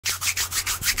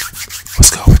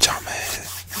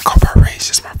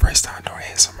first time doing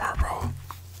ASMR, bro.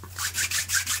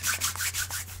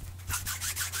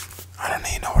 I don't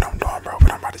even know what I'm doing, bro,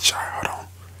 but I'm about to try. Hold on.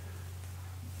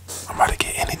 I'm about to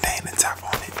get anything and tap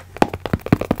on it.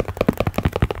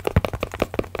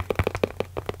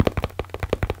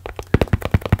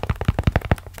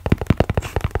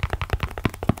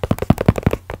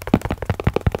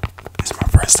 It's my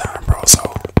first time, bro,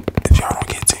 so if y'all don't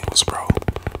get tingles, bro,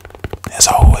 it's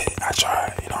all with. I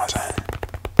tried, you know what I'm saying?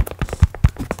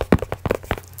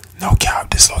 No cap,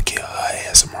 this little kid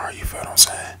ASMR, you feel what I'm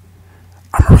saying?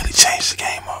 I'ma really change the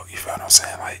game up, you feel what I'm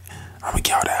saying? Like, I'ma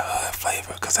get all that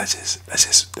flavor, cause that's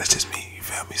just me, you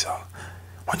feel me? So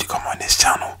when you come on this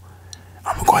channel,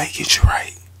 I'ma go ahead and get you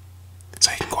right.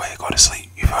 So you can go ahead and go to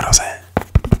sleep, you feel what I'm saying?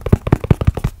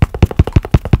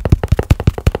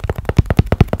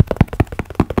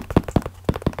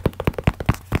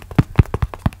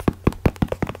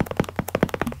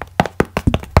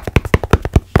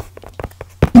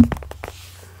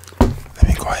 Let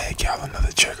me go ahead and get y'all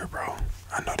another trigger, bro.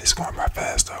 I know this going by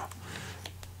fast though.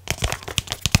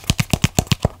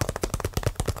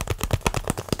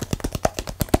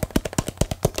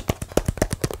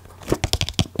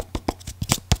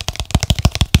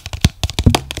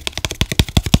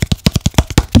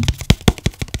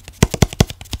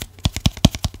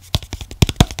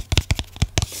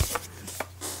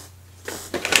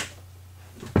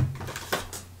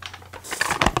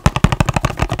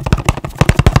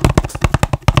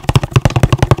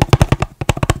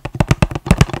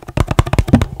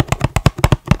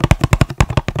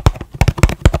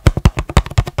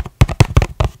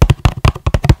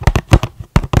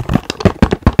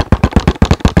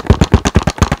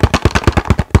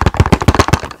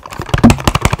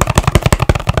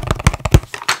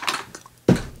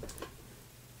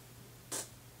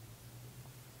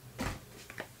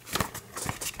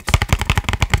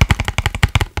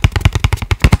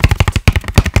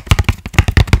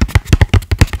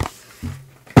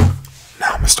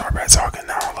 Now I'm gonna start back talking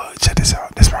now. Look, check this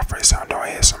out. This is my first time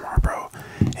doing ASMR, bro.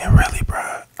 And really,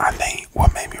 bro, I think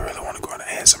what made me really want to go into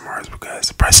ASMR is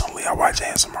because personally I watch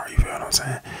ASMR, you feel what I'm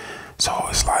saying? So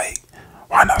it's like,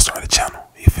 why not start a channel?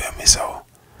 You feel me? So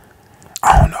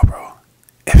I don't know, bro.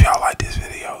 If y'all like this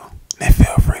video, then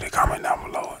feel free to comment down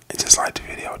below and just like the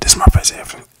video. This is my first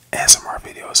ASMR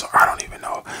video, so I don't even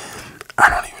know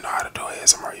how to do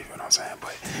ASMR, you feel what I'm saying?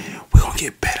 But we're gonna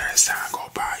get better as time go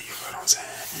by, you feel what I'm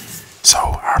saying? So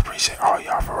I appreciate all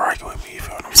y'all for rocking with me, you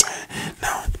feel what I'm saying?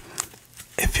 Now,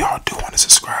 if y'all do want to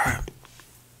subscribe,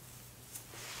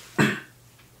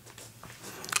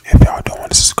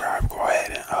 go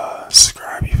ahead and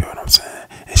subscribe, you feel what I'm saying?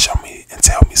 And show me and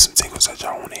tell me some tingles that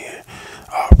y'all want to hear.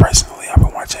 Personally, I've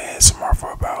been watching ASMR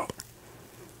for about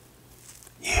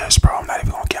years, bro. I'm not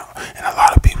even gonna count. And a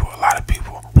lot of people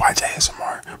watch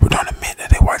ASMR but don't admit that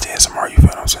they watch ASMR, you feel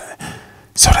what I'm saying?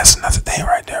 So that's another thing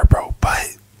right there, bro.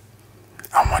 But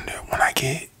I wonder when I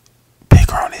get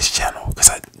bigger on this channel, because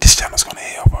this channel's gonna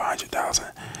hit over 100,000.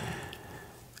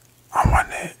 I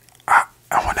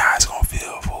wonder how it's gonna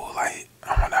feel, fool. Like,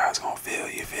 I wonder how it's gonna feel,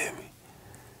 you feel me?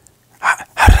 How did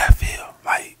that feel?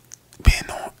 Like, being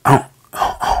on, I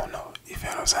don't know, you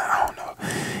feel what I'm saying? I don't know.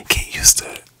 Getting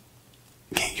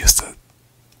used to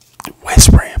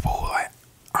whispering, fool. Like,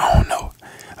 I don't know.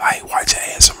 Like, watching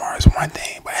ASMR is one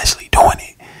thing, but actually doing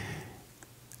it,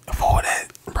 for that,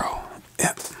 bro,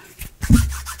 yeah.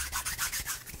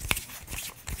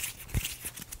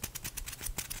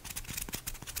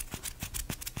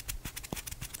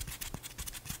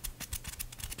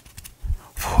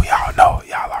 Fool,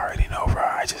 y'all already know, bro.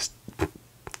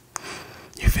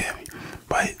 You feel me?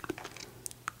 But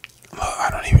look, I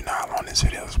don't even know how long this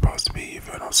video is supposed to be, you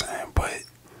feel what I'm saying? But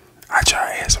I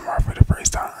tried ASMR for the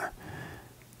first time.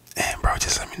 And bro,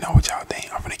 just let me know what y'all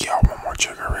think. I'm gonna get y'all one more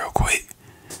trigger real quick.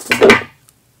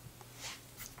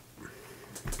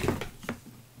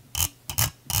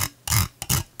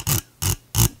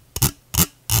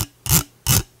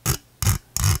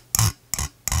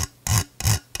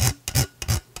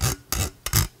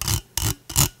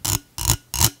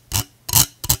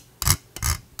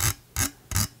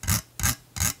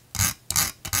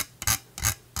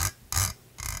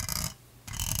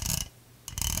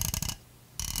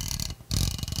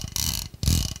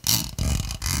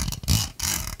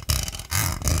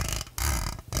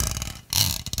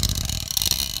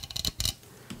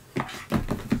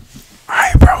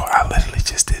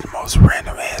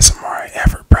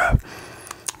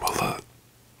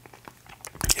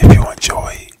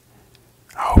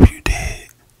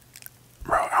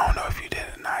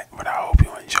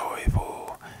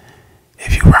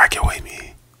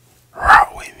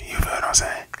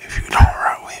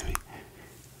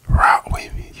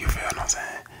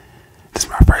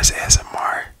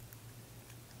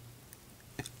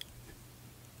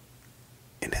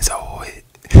 over with.